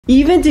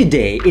Even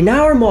today, in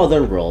our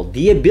modern world,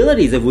 the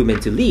abilities of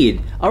women to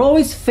lead are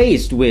always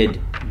faced with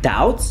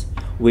doubts,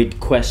 with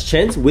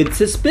questions, with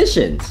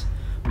suspicions.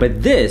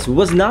 But this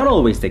was not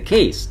always the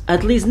case,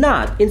 at least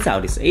not in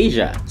Southeast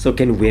Asia. So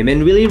can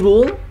women really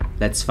rule?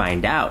 Let's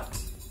find out.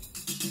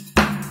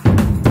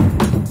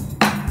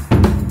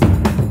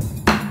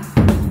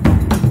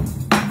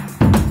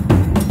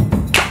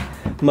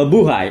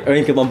 Mabuhay or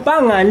in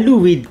Kapampangan,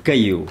 luwid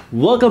kayo.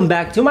 Welcome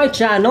back to my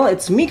channel.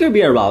 It's me,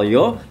 Kirby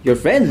Araullo, your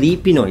friendly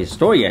Pinoy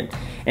historian.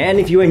 And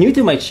if you are new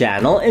to my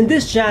channel, in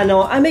this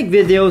channel, I make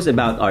videos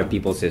about our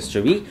people's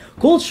history,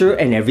 culture,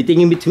 and everything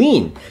in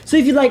between. So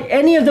if you like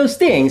any of those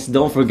things,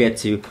 don't forget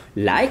to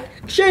like,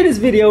 share this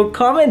video,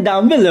 comment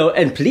down below,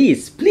 and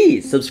please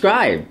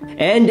subscribe.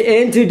 And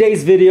in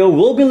today's video,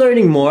 we'll be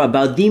learning more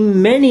about the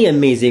many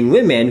amazing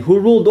women who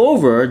ruled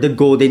over the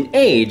golden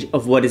age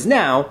of what is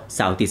now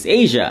Southeast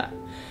Asia.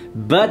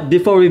 But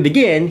before we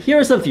begin, here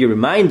are some few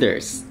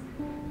reminders.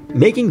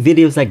 Making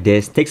videos like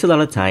this takes a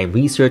lot of time,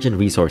 research, and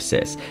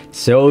resources.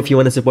 So if you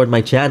want to support my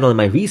channel and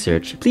my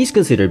research, please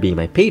consider being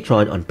my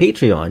patron on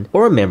Patreon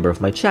or a member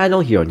of my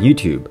channel here on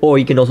YouTube. Or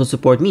you can also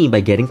support me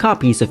by getting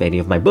copies of any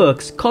of my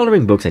books,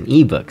 coloring books, and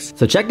ebooks.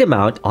 So check them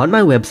out on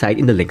my website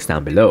in the links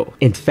down below.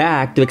 In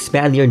fact, to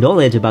expand your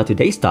knowledge about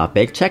today's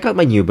topic, check out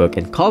my new book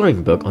and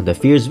coloring book on the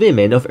fierce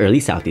women of early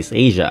Southeast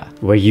Asia,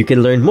 where you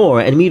can learn more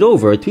and meet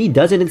over 3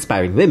 dozen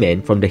inspiring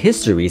women from the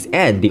histories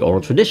and the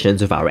oral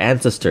traditions of our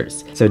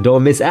ancestors. So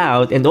don't miss out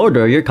and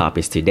order your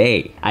copies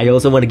today. I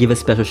also want to give a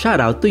special shout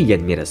out to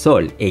Yan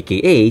Mirasol,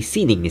 aka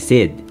Sining ni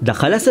Sid.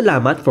 Dakala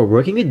salamat for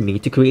working with me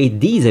to create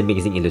these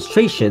amazing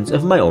illustrations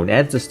of my own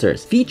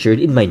ancestors featured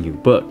in my new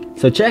book.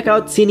 So check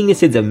out Sining ni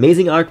Sid's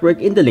amazing artwork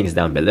in the links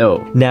down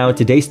below. Now,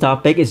 today's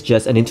topic is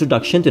just an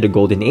introduction to the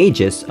golden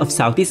ages of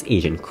Southeast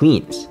Asian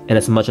queens. And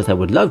as much as I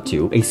would love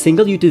to, a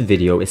single YouTube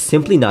video is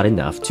simply not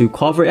enough to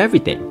cover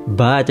everything.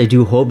 But I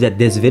do hope that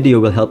this video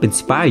will help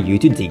inspire you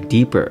to dig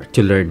deeper,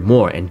 to learn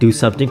more, and do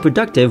something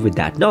productive with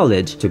that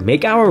knowledge to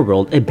make our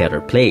world a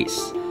better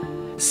place.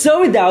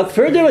 So without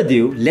further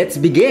ado, let's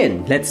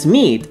begin. Let's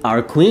meet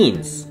our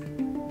queens.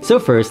 So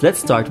first, let's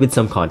start with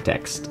some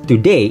context.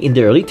 Today, in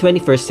the early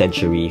 21st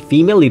century,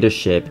 female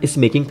leadership is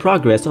making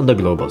progress on the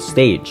global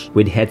stage,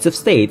 with heads of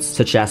states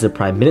such as the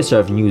Prime Minister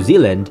of New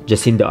Zealand,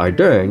 Jacinda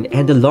Ardern,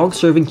 and the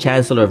long-serving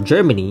Chancellor of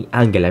Germany,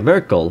 Angela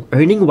Merkel,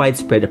 earning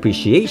widespread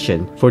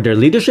appreciation for their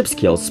leadership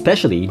skills,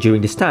 especially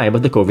during this time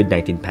of the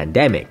COVID-19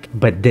 pandemic.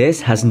 But this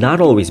has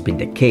not always been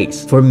the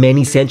case. For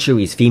many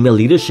centuries, female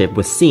leadership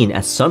was seen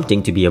as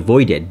something to be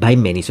avoided by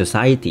many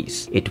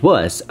societies. It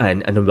was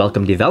an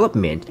unwelcome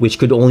development which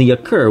could only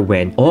occur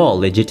when all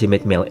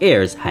legitimate male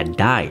heirs had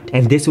died.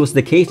 And this was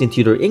the case in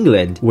Tudor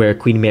England, where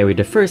Queen Mary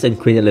I and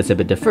Queen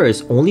Elizabeth I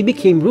only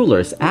became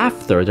rulers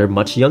after their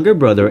much younger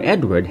brother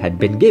Edward had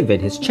been given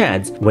his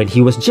chance when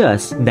he was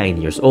just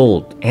 9 years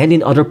old. And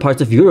in other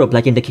parts of Europe,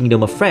 like in the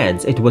Kingdom of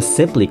France, it was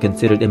simply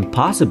considered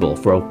impossible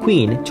for a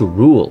queen to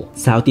rule.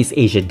 Southeast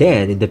Asia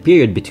then, in the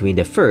period between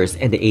the 1st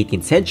and the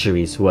 18th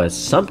centuries, was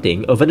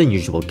something of an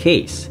unusual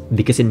case,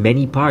 because in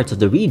many parts of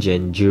the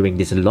region during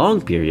this long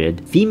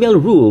period, female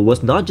rule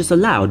was not just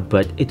allowed,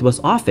 but it was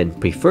often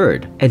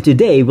preferred. And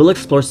today, we'll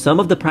explore some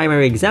of the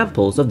primary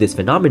examples of this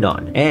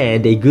phenomenon.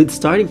 And a good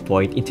starting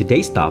point in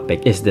today's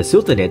topic is the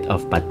Sultanate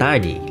of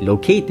Pattani,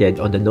 located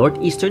on the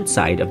northeastern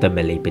side of the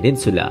Malay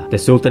Peninsula. The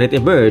Sultanate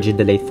emerged in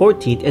the late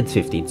 14th and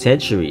 15th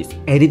centuries,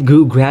 and it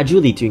grew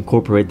gradually to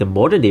incorporate the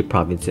modern-day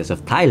provinces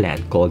of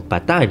Thailand called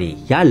Pattani,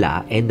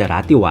 Yala, and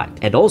Narathiwat,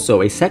 and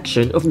also a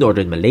section of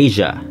northern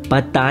Malaysia.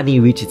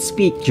 Pattani reached its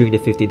peak during the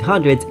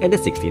 1500s and the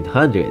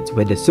 1600s,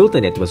 when the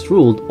Sultanate was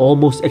ruled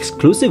almost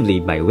exclusively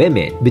by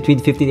women. Between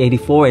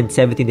 1584 and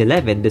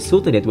 1711, the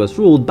Sultanate was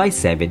ruled by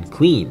 7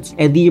 queens,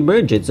 and the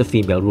emergence of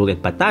female rule in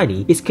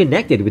Pattani is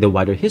connected with the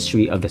wider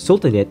history of the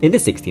Sultanate in the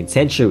 16th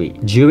century.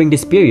 During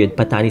this period,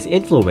 Pattani's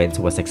influence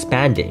was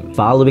expanding.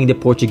 Following the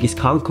Portuguese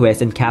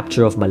conquest and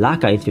capture of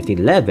Malacca in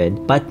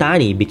 1511,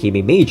 Pattani became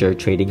a major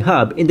trading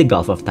hub in the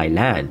Gulf of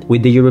Thailand.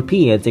 With the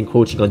Europeans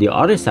encroaching on the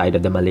other side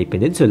of the Malay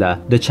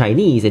Peninsula, the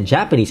Chinese and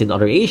Japanese and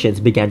other Asians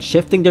began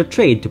shifting their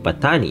trade to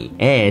Pattani,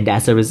 and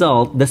as a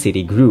result, the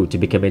city grew to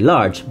become a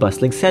large,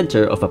 bustling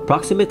center of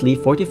approximately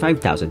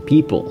 45,000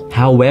 people.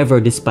 However,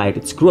 despite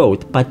its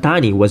growth,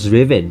 Pattani was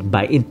riven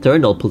by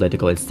internal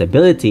political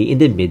instability in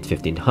the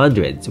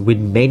mid-1500s, with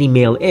many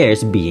male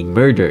heirs being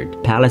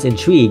murdered. Palace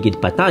intrigue in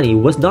Pattani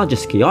was not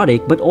just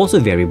chaotic but also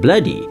very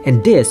bloody,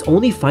 and this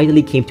only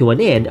finally came to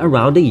an end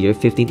around the year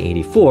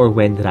 1584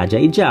 when Raja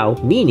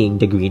Ijao, meaning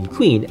the Green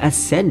Queen,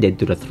 ascended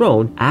to the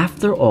throne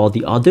after all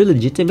the other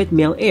legitimate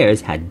male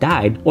heirs had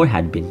died or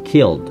had been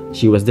killed.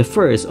 She was the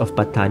first of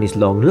Pattani's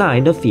long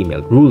line of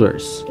female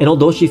rulers. And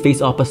although she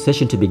faced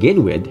opposition to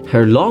begin with,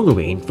 her long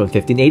reign from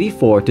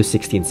 1584 to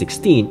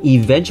 1616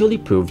 eventually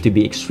proved to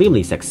be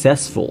extremely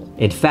successful.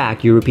 In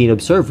fact, European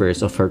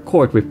observers of her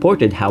court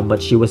reported how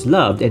much she was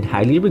loved and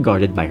highly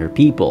regarded by her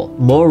people.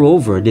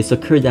 Moreover, this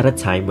occurred at a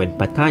time when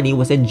Pattani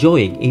was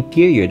enjoying a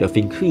period of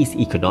increased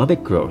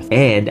economic growth,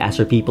 and as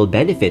her people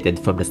benefited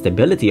from the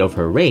stability of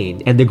her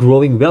reign and the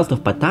growing wealth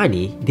of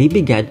Pattani, they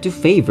began to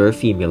favor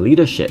female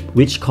leadership,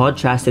 which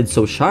contrasted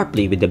so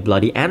sharply with the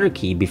bloody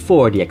anarchy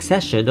before the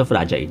accession of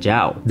Raja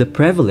Ijao. The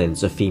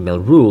prevalence of female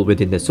rule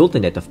within the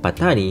Sultanate of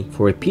Pattani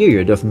for a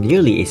period of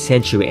nearly a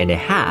century and a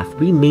half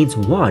remains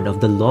one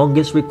of the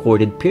longest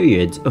recorded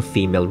periods of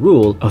female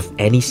rule of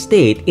any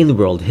state in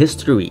world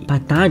history.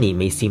 Pattani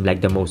may seem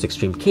like the most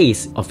extreme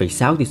case of a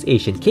Southeast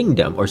Asian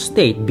kingdom or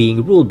state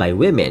being ruled by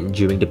women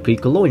during the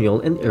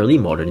pre-colonial and early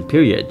modern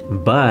period,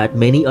 but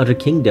many other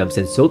kingdoms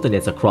and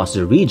sultanates across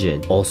the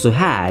region also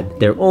had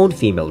their own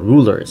female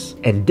rulers,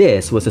 and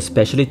this was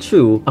especially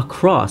true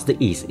across the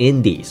East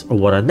Indies, or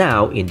what are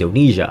now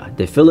Indonesia,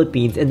 the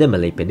Philippines, and the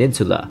Malay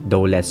Peninsula,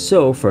 though less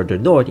so further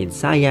north in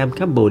Siam,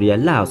 Cambodia,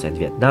 Laos, and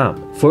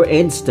Vietnam. For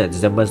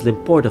instance, the Muslim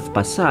port of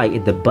Pasai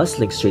in the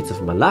bustling Straits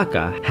of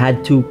Malacca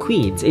had two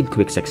queens in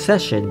quick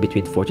succession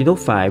between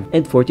 1405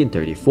 and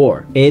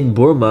 1434. In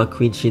Burma,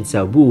 Queen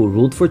Shinsabu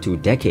ruled for 2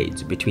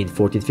 decades, between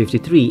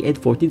 1453 and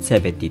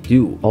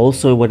 1472.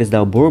 Also in what is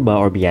now Burma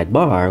or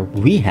Myanmar,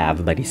 we have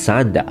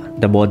Marisanda,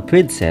 the Mon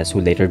princess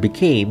who later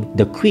became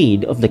the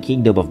queen of the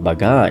kingdom of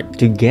Bagan.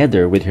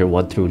 Together with her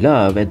one true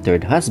love and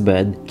third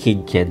husband,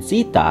 King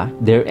Kensita,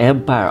 their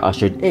empire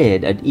ushered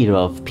in an era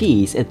of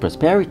peace and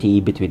prosperity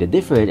between the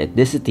different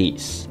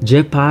ethnicities.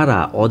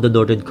 Jepara on the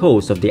northern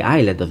coast of the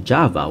island of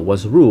Java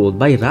was ruled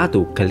by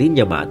Ratu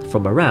Kalinyamat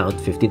from around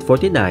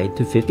 1549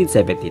 to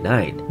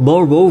 1579.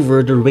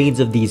 Moreover, the reigns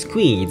of these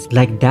queens,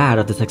 like that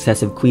of the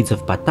successive queens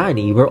of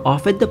Pattani, were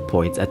often the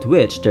points at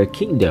which their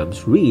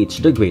kingdoms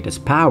reached the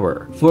greatest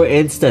power. For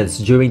instance,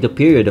 during the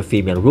period of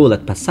female rule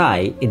at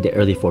Pasai in the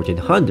early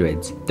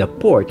 1400s, the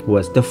port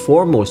was the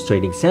foremost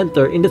trading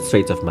center in the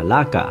Straits of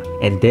Malacca,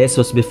 and this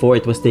was before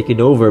it was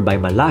taken over by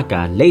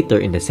Malacca later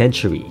in the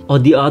century.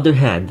 On the other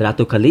hand,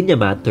 Ratu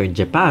Kalinyamat turned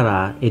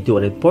Jepara into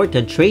an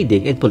important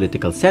trading and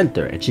political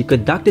center, and she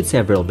conducted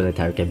several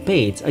military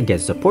campaigns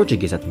against the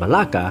Portuguese at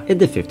Malacca in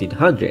the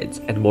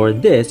 1500s, and more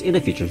on this in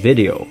a future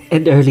video.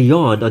 And early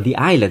on the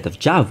island of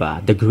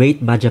Java, the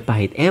great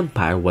Majapahit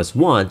Empire was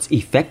once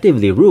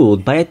effectively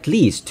ruled by at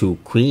least 2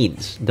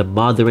 queens, the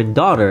mother and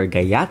daughter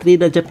Gayatri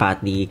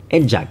Rajapatni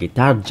and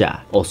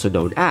Jagitarja, also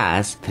known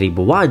as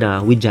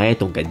Tribuana Wijaya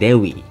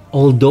Tunggadewi.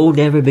 Although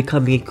never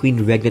becoming a queen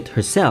regnant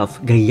herself,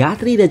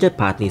 Gayatri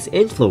Rajapatni's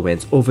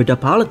influence over the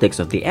politics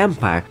of the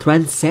empire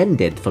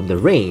transcended from the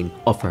reign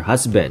of her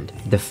husband,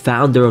 the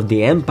founder of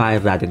the empire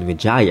Raden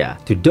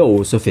Wijaya, to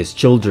those of his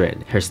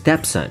children, her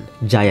stepson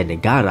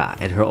Jayanegara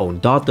and her own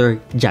daughter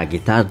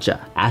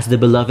Jagitarja. As the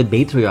beloved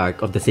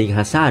matriarch of the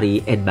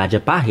Singhasari and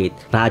Majapahit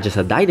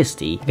Rajasa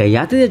dynasty,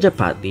 Gayatri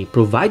Rajapatni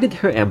provided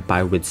her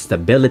empire with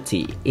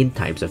stability in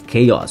times of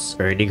chaos,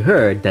 earning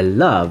her the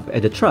love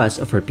and the trust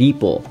of her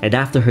people. And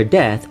after her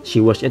death,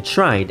 she was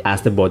enshrined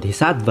as the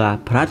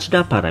Bodhisattva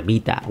Prajna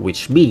Paramita,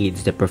 which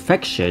means the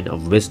perfection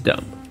of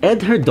wisdom. And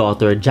her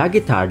daughter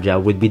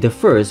Jagitarja would be the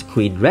first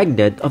queen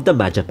regnant of the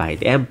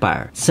Majapahit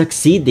Empire,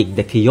 succeeding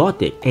the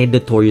chaotic and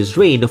notorious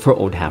reign of her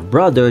own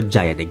half-brother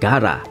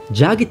Jayanegara.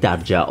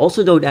 Jagitarja,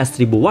 also known as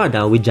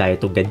Tribuana Wijaya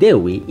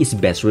Tunggadewi, is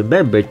best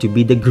remembered to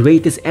be the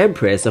greatest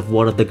empress of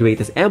one of the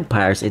greatest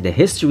empires in the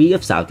history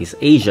of Southeast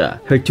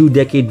Asia. Her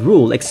 2-decade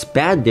rule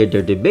expanded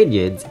their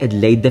dominions and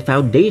laid the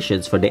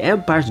foundations for the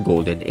empire's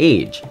golden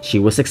age. She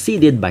was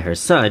succeeded by her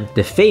son,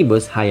 the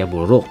famous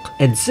Hayamuruk,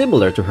 and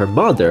similar to her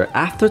mother,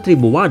 after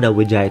Tribuana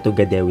Wijaya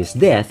Tunggadewi's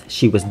death,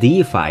 she was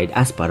deified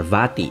as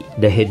Parvati,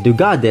 the Hindu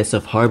goddess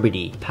of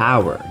harmony,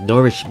 power,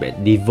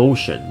 nourishment,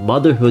 devotion,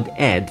 motherhood,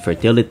 and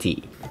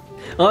fertility.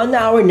 On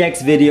our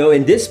next video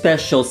in this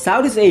special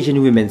Southeast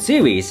Asian Women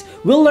series,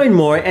 we'll learn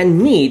more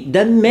and meet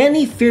the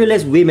many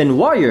fearless women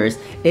warriors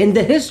in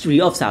the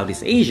history of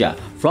Southeast Asia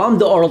from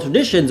the oral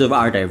traditions of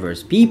our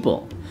diverse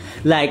people.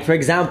 Like, for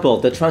example,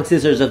 the Trunk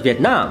Sisters of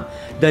Vietnam,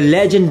 the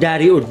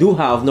legendary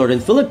Urduha of Northern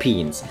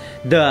Philippines,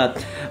 the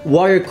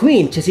warrior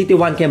queen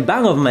Chasitiwan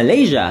Kembang of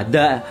Malaysia,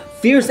 the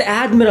fierce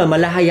Admiral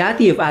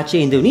Malahayati of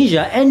Aceh,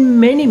 Indonesia, and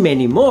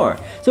many more.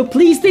 So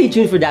please stay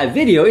tuned for that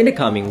video in the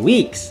coming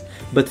weeks.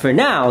 But for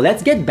now,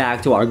 let's get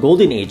back to our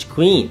Golden Age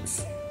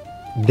queens.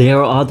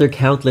 There are other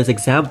countless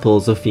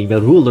examples of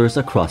female rulers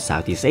across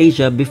Southeast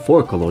Asia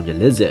before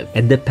colonialism,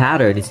 and the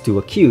pattern is too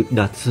acute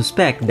not to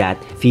suspect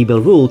that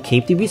female rule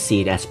came to be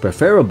seen as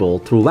preferable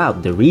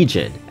throughout the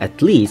region,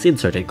 at least in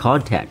certain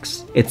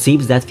contexts. It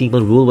seems that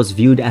female rule was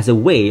viewed as a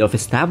way of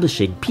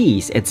establishing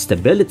peace and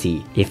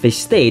stability if a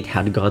state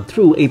had gone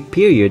through a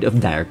period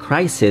of dire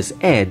crisis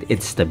and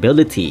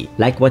instability,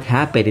 like what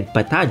happened in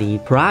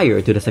Pattani prior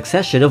to the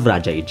succession of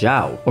Raja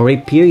Ijao, or a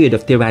period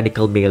of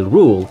tyrannical male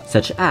rule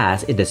such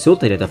as in the Sultanas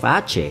Sultanate of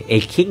Aceh, a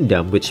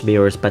kingdom which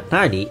mirrors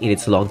Pattani in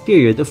its long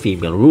period of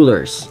female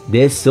rulers.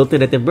 This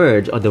sultanate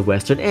emerged on the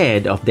western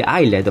end of the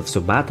island of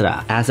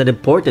Sumatra as an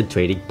important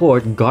trading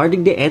port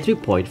guarding the entry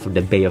point from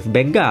the Bay of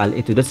Bengal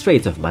into the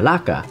Straits of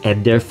Malacca,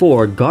 and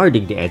therefore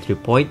guarding the entry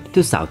point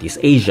to Southeast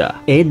Asia.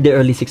 In the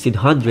early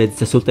 1600s,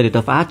 the Sultanate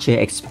of Aceh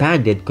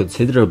expanded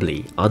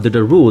considerably under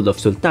the rule of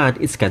Sultan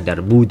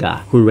Iskandar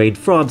Muda, who reigned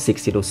from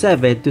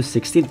 1607 to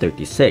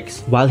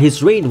 1636. While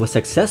his reign was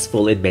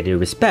successful in many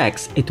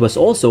respects, it was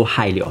also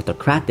highly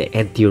autocratic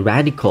and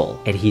tyrannical,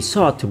 and he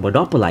sought to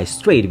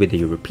monopolize trade with the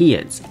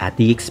Europeans at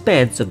the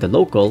expense of the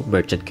local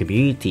merchant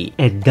community.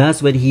 And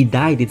thus, when he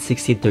died in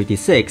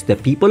 1636, the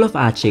people of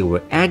Aceh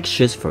were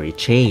anxious for a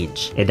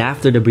change. And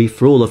after the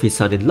brief rule of his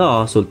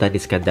son-in-law, Sultan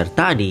Iskandar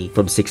Thani,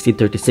 from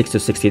 1636 to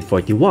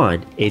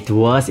 1641, it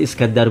was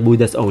Iskandar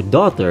Muda's own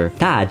daughter,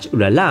 Taj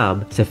ul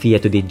Alam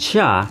Safiatuddin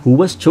Shah, who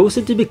was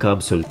chosen to become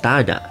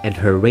Sultana, and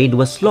her reign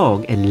was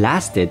long and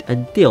lasted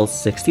until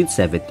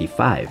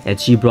 1675, and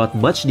she brought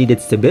much-needed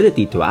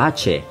stability to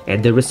Aceh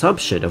and the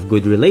resumption of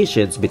good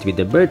relations between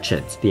the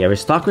merchants, the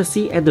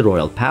aristocracy, and the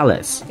royal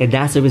palace. And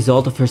as a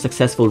result of her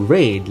successful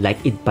reign,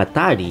 like in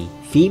Pattani,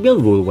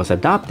 female rule was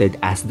adopted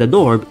as the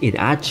norm in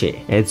Aceh,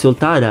 and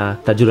Sultana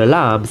Tajul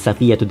Alam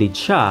Safiatuddin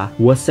Shah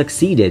was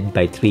succeeded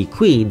by 3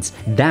 queens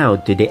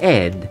down to the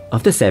end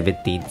of the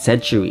 17th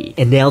century.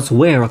 And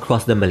elsewhere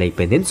across the Malay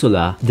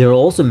Peninsula, there are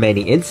also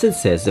many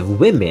instances of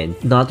women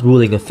not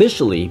ruling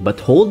officially but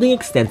holding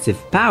extensive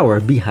power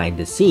behind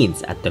the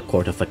scenes at the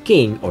court of a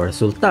king or a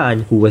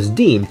sultan who was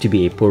deemed to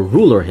be a poor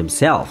ruler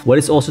himself. What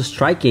is also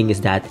striking is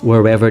that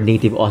wherever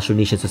native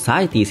Austronesian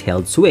societies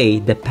held sway,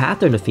 the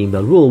pattern of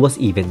female rule was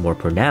even more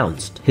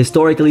pronounced.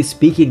 Historically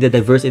speaking, the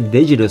diverse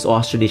indigenous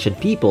Austronesian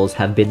peoples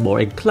have been more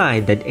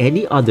inclined than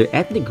any other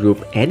ethnic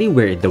group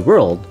anywhere in the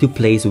world to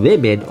place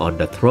women on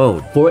the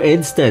throne. For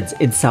instance,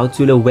 in South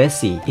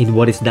Sulawesi, in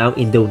what is now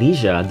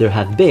Indonesia, there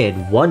have been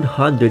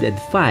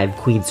 105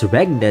 queens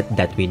regnant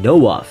that we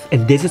know of.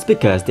 And this is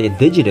because the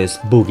indigenous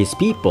Bugis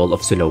people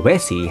of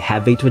Sulawesi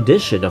have a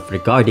tradition of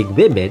regarding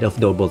women of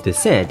noble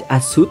descent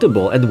as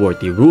suitable and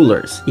worthy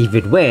rulers,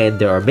 even when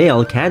there are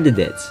male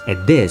candidates.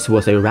 And this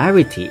was a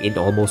rarity in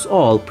almost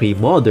all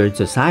pre-modern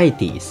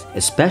societies,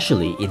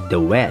 especially in the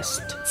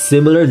West.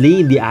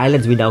 Similarly, in the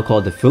islands we now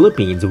call the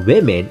Philippines,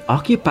 women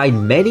occupied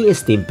many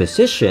esteemed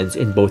positions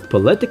in both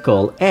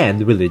political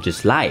and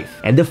religious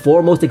life. And the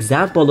foremost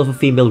example of a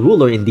female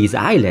ruler in these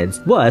islands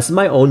was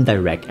my own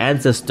direct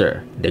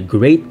ancestor, the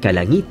Great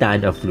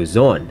Kalangitan of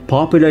Luzon,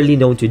 popularly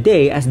known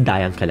today as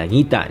Dayang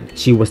Kalangitan.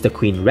 She was the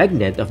queen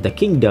regnant of the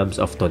kingdoms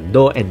of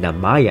Tondo and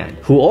Namayan,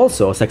 who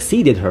also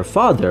succeeded her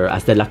father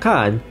as the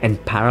Lakan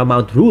and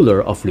paramount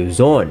ruler of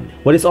Luzon.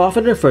 What is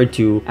often referred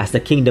to as the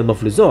Kingdom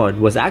of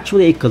Luzon was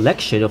actually a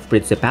collection of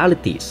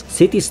principalities,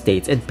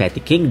 city-states, and petty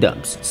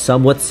kingdoms,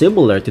 somewhat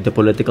similar to the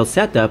political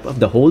setup of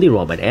the Holy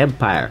Roman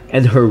Empire.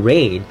 And her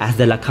reign as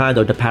the Lakan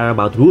or the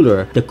paramount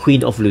ruler, the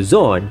Queen of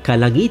Luzon,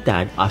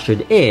 Kalangitan,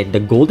 ushered in the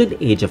Golden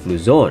Age of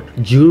Luzon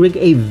during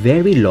a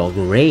very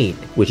long reign,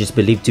 which is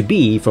believed to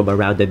be from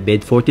around the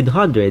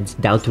mid-1400s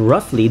down to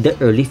roughly the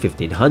early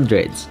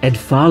 1500s. And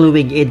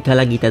following in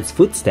Kalangitan's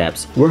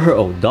footsteps were her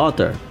own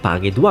daughter,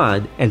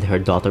 Panginoan, and her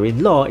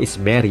daughter-in-law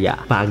Ismeria.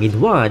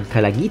 Panginoan,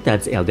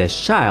 Kalangitan's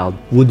eldest child,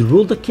 would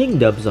rule the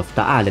kingdoms of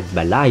Taal and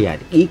Balayan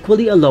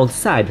equally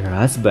alongside her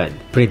husband,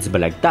 Prince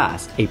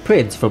Balagtas, a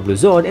prince from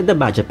Luzon and the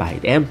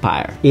Majapahit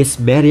Empire.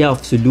 Ismeria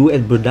of Sulu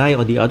and Brunei,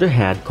 on the other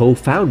hand,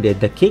 co-founded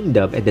the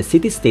kingdom and the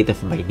city-state of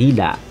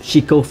Maynila.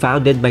 She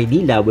co-founded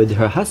Maynila with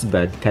her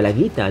husband,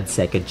 Kalangitan's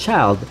second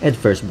child and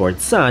firstborn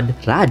son,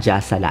 Raja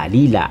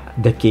Salalila,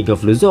 the king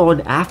of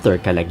Luzon after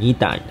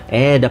Kalangitan.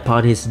 And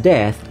upon his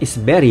death,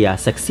 Ismeria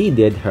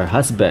succeeded her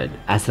husband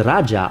as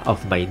Raja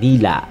of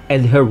Maynila,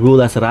 and her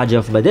rule as Raja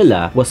of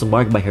Manila was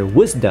marked by her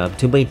wisdom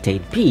to maintain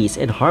peace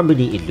and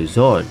harmony in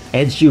Luzon.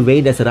 And she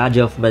reigned as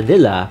Raja of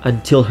Manila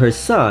until her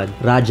son,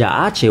 Raja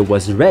Aceh,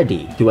 was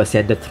ready to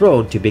ascend the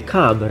throne to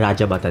become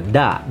Raja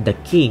Matanda, the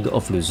king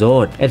of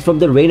Luzon. And from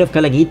the reign of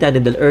Kalangitan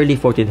in the early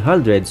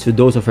 1400s to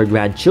those of her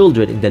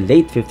grandchildren in the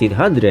late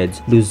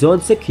 1500s, Luzon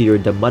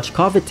secured the much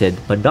coveted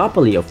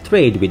monopoly of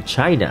trade with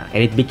China,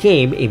 and it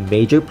became a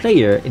major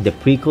player in the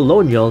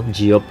pre-colonial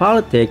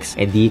geopolitics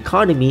and the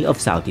economy of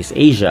Southeast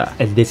Asia.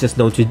 And this is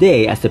known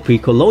today as the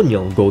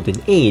pre-colonial Golden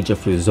Age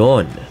of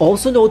Luzon.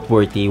 Also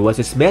noteworthy was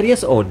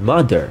Ismeria's own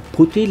mother,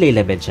 Putri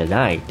Leila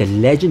Menchanay, the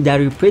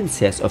legendary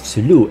princess of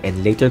Sulu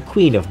and later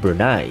queen of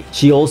Brunei.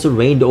 She also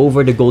reigned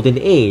over the Golden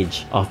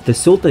Age of the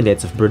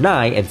Sultanates of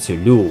Brunei and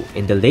Sulu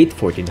in the late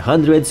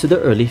 1400s to the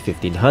early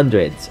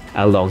 1500s,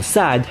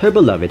 alongside her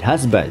beloved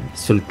husband,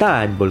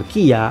 Sultan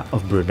Bolkiah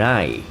of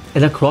Brunei.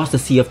 And across the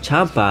Sea of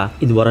Champa,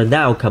 in what are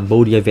now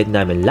Cambodia,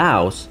 Vietnam, and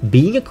Laos,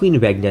 being a queen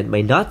regnant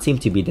might not seem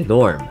to be the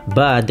norm.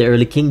 But the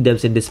early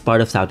kingdoms in this part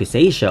of Southeast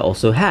Asia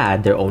also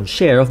had their own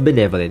share of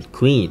benevolent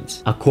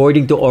queens.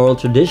 According to oral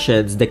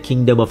traditions, the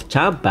kingdom of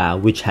Champa,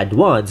 which had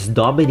once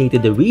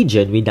dominated the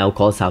region we now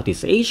call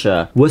Southeast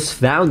Asia, was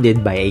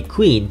founded by a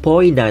queen,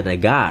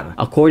 Poinanagar.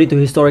 According to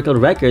historical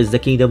records, the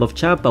kingdom of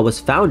Champa was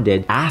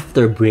founded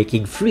after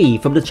breaking free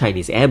from the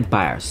Chinese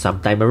Empire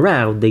sometime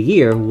around the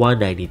year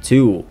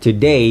 192.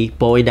 Today,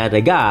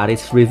 Poinanagar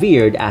is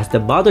revered as the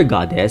mother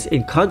goddess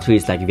in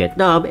countries like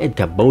Vietnam and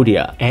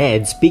Cambodia.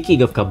 And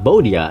speaking of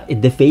Cambodia,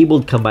 in the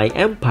fabled Khmer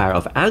Empire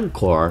of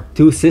Angkor,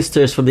 two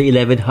sisters from the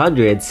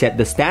 1100s set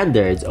the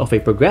standards of a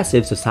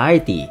progressive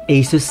society,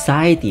 a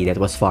society that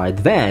was far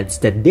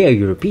advanced than their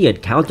European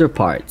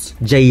counterparts.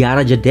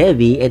 Jayaraja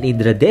Devi and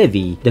Indra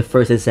Devi, the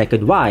first and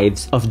second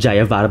wives of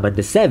Jayavarman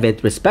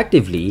VII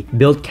respectively,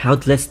 built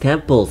countless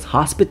temples,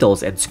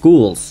 hospitals, and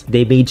schools.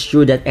 They made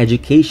sure that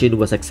education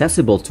was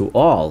accessible to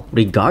all,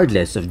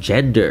 regardless of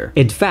gender.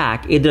 In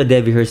fact, Indra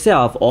Devi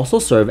herself also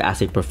served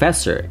as a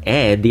professor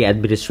and the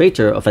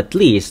administrator of at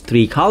least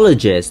 3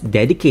 colleges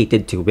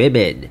dedicated to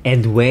women.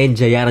 And when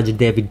Jayaraja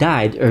Devi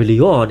died early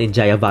on in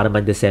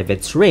Jayavarman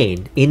VII's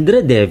reign,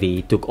 Indra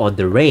Devi took on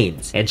the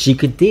reins, and she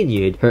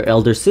continued her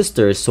elder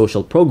sister's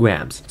social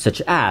programs,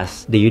 such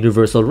as the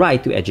universal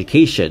right to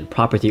education,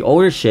 property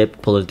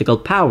ownership, political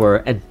power,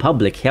 and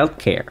public health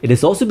care. It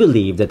is also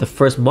believed that the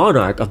first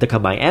monarch of the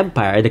Khmer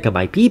Empire and the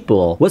Khmer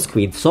people was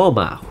Queen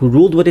Soma, who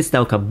ruled what is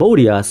now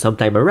Cambodia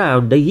sometime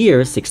around the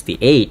year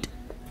 68.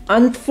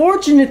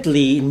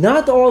 Unfortunately,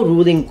 not all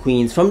ruling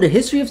queens from the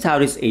history of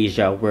Southeast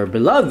Asia were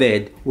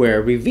beloved,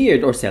 were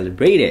revered, or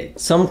celebrated.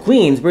 Some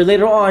queens were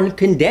later on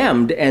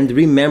condemned and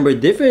remembered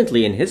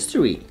differently in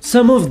history.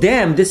 Some of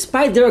them,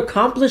 despite their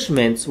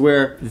accomplishments,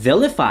 were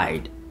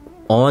vilified.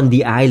 On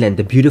the island,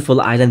 the beautiful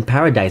island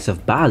paradise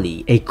of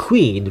Bali, a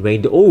queen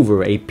reigned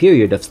over a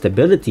period of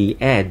stability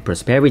and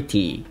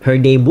prosperity. Her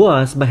name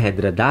was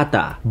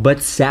Mahendradatta,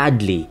 but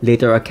sadly,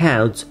 later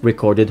accounts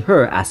recorded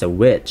her as a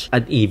witch,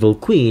 an evil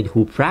queen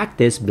who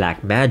practiced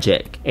black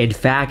magic. In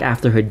fact,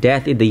 after her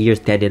death in the year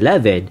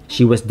 1011,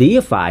 she was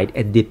deified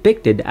and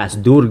depicted as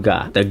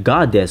Durga, the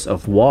goddess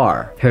of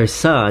war. Her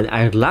son,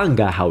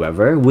 Airlangga,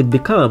 however, would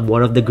become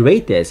one of the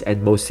greatest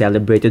and most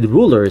celebrated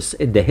rulers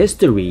in the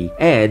history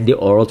and the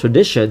oral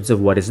tradition of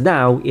what is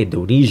now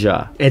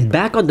Indonesia. And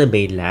back on the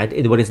mainland,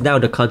 in what is now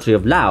the country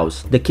of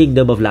Laos, the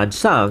kingdom of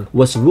Lansang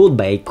was ruled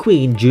by a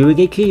queen during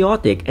a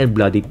chaotic and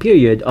bloody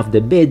period of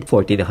the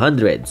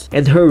mid-1400s.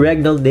 And her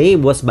regnal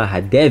name was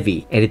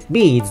Mahadevi, and it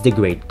means the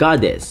great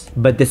goddess.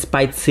 But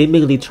despite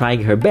seemingly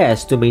trying her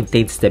best to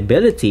maintain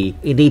stability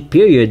in a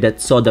period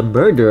that saw the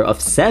murder of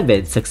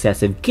 7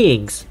 successive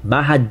kings,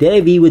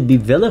 Mahadevi would be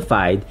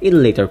vilified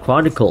in later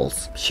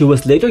chronicles. She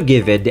was later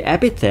given the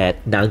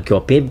epithet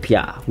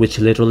Nangkyopimpia, which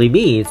literally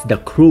means the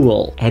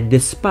cruel, and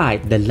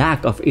despite the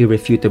lack of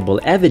irrefutable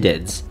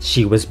evidence,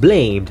 she was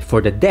blamed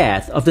for the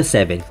death of the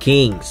 7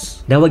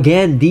 kings. Now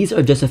again, these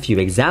are just a few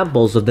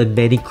examples of the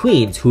many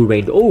queens who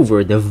reigned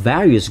over the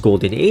various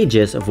golden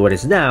ages of what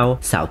is now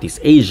Southeast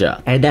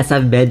Asia. And as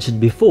I've mentioned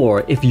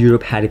before, if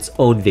Europe had its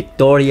own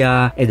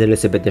Victoria and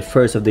Elizabeth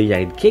I of the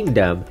United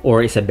Kingdom,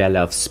 or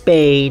Isabella of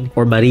Spain,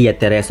 or Maria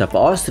Theresa of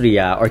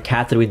Austria, or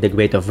Catherine the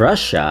Great of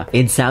Russia,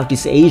 in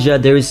Southeast Asia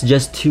there is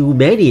just too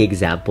many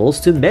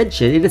examples to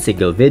mention in a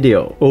single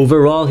video.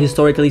 Overall,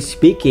 historically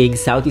speaking,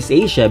 Southeast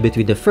Asia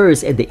between the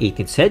 1st and the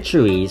 18th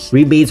centuries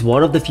remains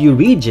one of the few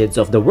regions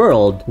of the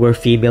world where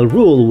female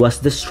rule was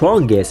the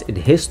strongest in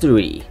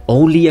history.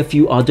 Only a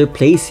few other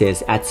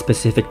places at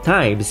specific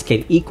times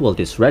can equal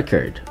this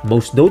record,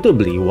 most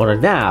notably what are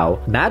now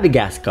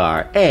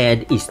Madagascar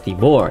and East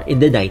Timor in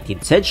the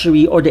 19th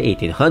century or the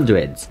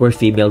 1800s, where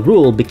female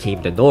rule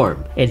became the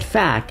norm. In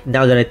fact,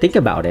 now that I think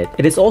about it,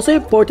 it is also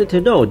important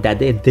to note that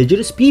the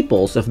indigenous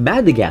peoples of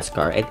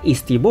Madagascar and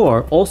East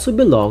Timor also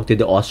belonged to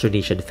the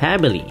Austronesian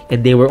family,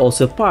 and they were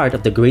also part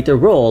of the greater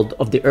world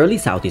of the early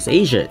Southeast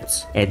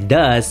Asians. And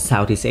thus,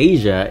 Southeast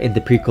Asia in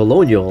the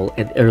pre-colonial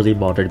and early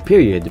modern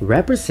period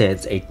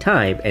represents a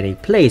time and a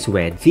place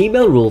when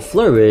female rule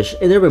flourished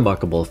in a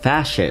remarkable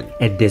fashion.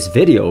 And this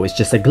video is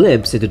just a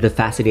glimpse into the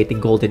fascinating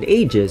golden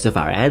ages of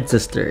our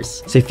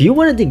ancestors. So if you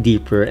want to dig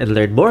deeper and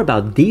learn more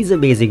about these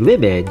amazing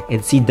women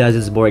and see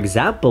dozens more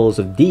examples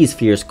of these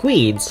fierce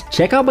queens,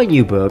 check out my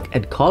new book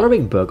and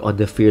coloring book on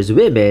the fierce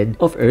women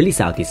of early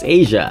Southeast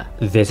Asia.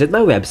 Visit my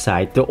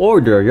website to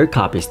order your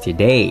copies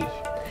today.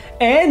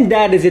 And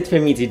that is it for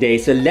me today,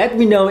 so let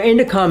me know in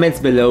the comments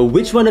below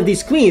which one of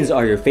these queens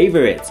are your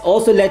favorites.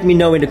 Also let me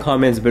know in the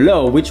comments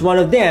below which one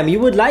of them you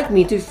would like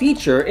me to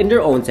feature in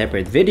their own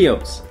separate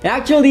videos.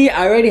 Actually,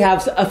 I already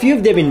have a few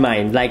of them in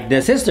mind, like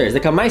the sisters, the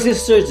Khmer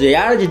sisters,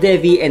 Jayaraja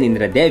Devi and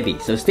Indra Devi,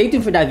 so stay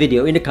tuned for that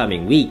video in the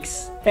coming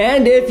weeks.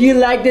 And if you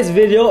like this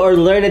video or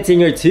learn a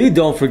thing or two,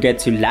 don't forget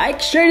to like,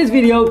 share this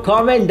video,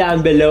 comment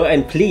down below,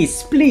 and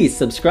please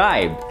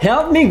subscribe.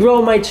 Help me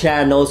grow my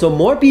channel so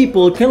more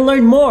people can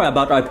learn more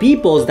about our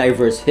people's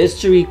diverse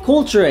history,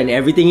 culture, and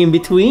everything in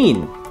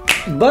between.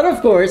 But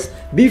of course,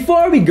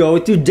 before we go,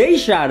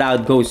 today's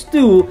shoutout goes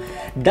to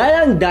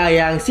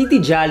Dalang-Dayang Siti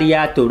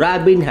Jalia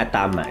Turabin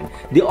Hataman,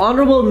 the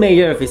Honorable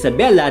Mayor of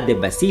Isabela de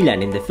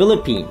Basilan in the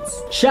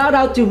Philippines. Shout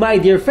out to my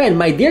dear friend,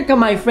 my dear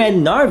kamay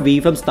friend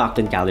Narvi from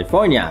Stockton,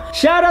 California.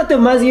 Shout out to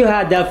Mazio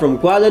Hada from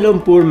Kuala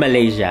Lumpur,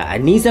 Malaysia,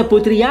 Anisa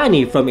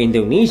Putriani from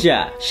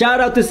Indonesia. Shout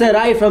out to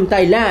Sarai from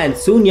Thailand,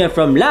 Sunya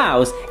from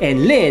Laos,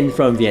 and Lin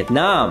from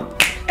Vietnam.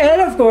 And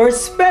of course,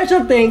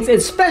 special thanks and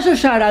special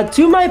shout out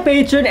to my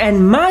patron and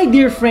my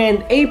dear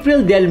friend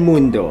April Del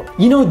Mundo.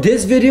 You know,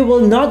 this video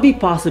will not be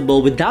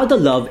possible without the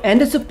love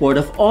and the support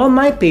of all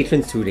my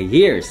patrons through the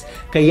years.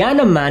 Kaya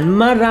naman,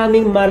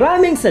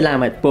 maraming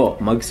salamat po.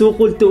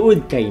 Magsukol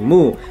tuod kay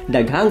mo.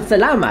 Daghang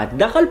salamat,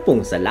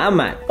 dakalpong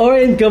salamat.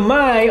 Or in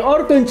Kamay,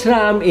 or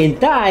Kontram,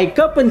 in Thai,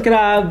 Kapan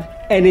Krab,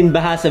 and in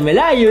Bahasa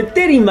Melayu,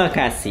 terima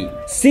kasih.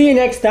 See you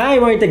next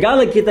time, or in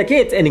Tagalog,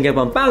 kita-kits, and in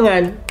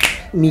Kapampangan,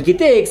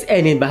 Mikitix,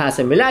 and in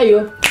Bahasa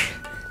Melayu,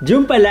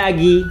 jumpa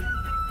lagi!